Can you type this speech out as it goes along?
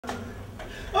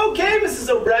Okay, Mrs.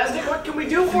 Obraznik, what can we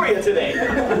do for you today?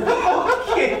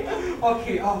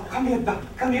 Okay. Oh, come here,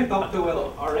 Dr.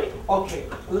 Willow. All right. Okay,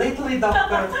 lately,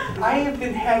 doctor, I have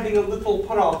been having a little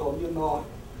problem, you know,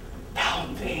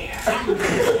 down there.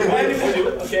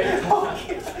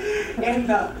 Okay. And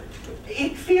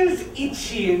it feels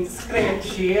itchy and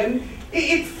scratchy, and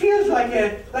it feels like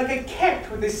a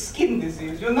cat with a skin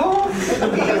disease, you know?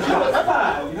 It's not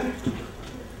fun.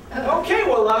 Okay,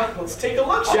 well, let's take a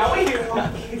look, shall we?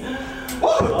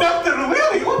 Oh, Dr.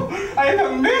 Willie, I am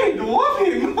a married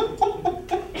woman.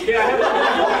 Yeah,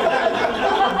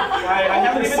 I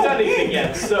haven't even done anything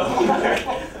yet, so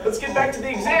let's get back to the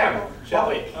exam, shall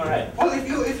we? All right. Well, if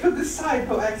you decide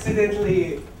to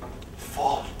accidentally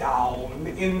fall down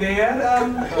in there,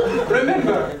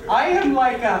 remember, I am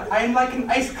like an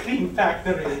ice cream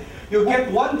factory. You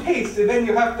get one taste, and then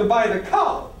you have to buy the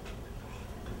cow.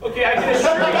 Okay, I can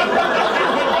assure you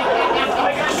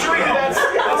that's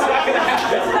not going to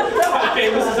happen. Okay,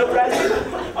 Mrs. Obraznik.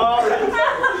 All right.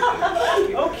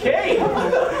 Okay.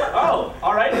 Oh,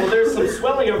 all right. Well, there's some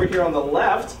swelling over here on the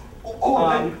left.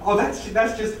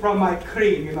 That's just from my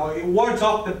cream, you know. It wards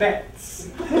off the bats.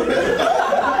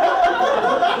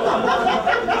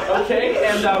 Okay,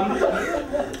 and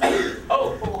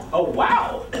oh,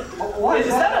 wow. What is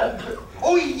that a?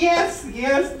 Oh, yes,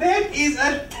 that is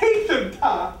a tater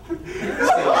tot.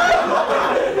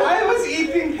 I was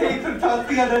eating tater tot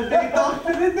the other day,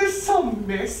 doctor, and they're so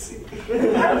messy.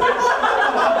 Oh,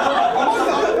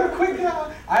 doctor, quick,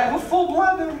 I have a full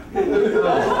bladder.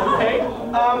 Okay,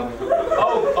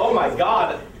 oh my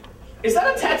God. Is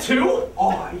that a tattoo?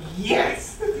 Oh,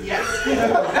 yes.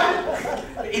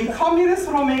 In communist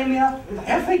Romania,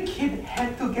 every kid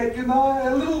had to get, you know,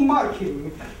 a little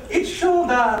marking. It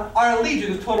showed our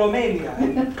allegiance to Romania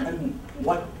and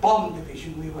what bomb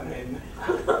division we were in.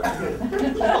 All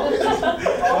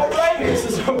right,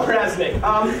 Mrs. Obraznik.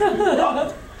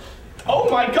 Oh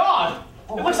my God!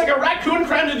 It looks like a raccoon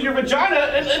crammed into your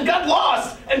vagina and got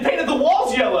lost and painted the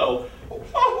walls yellow.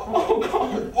 Oh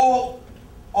God.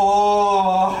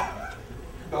 Oh,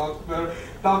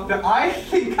 Doctor, I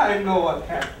think I know what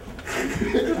happened.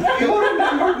 You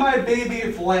remember my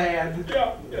baby Vlad?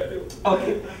 Yeah, I do.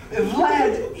 Okay,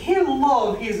 Vlad, he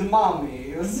loved his mommy,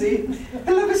 you see?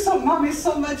 He loved his mommy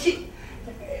so much, he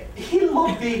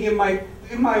loved being in my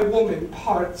woman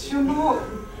parts, you know?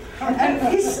 And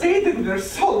he stayed in there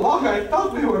so long, I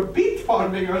thought we were beet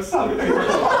farming or something.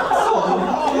 So,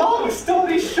 long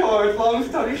story short,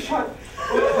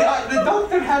 the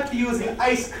doctor had to use an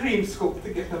ice cream scoop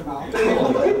to get him out.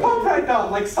 He popped right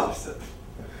out like sausage.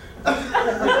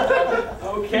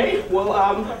 Okay, well,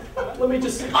 let me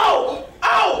just... Ow!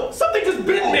 Something just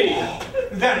bit me!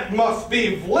 That must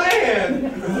be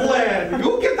Vlad! Vlad,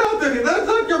 you get out there, that's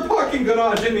not your parking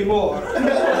garage anymore.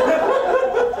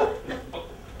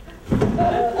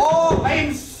 Oh,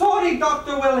 I'm sorry,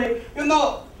 Dr. Willie. You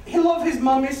know, he loves his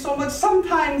mommy so much,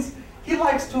 sometimes he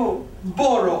likes to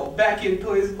burrow back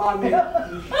into his mommy.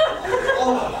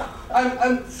 Oh,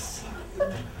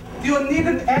 do you need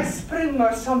an aspirin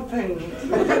or something?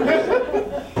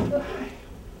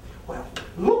 Well,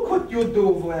 look what you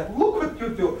do, Vlad. Look what you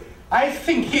do. I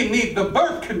think he needs the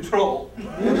birth control.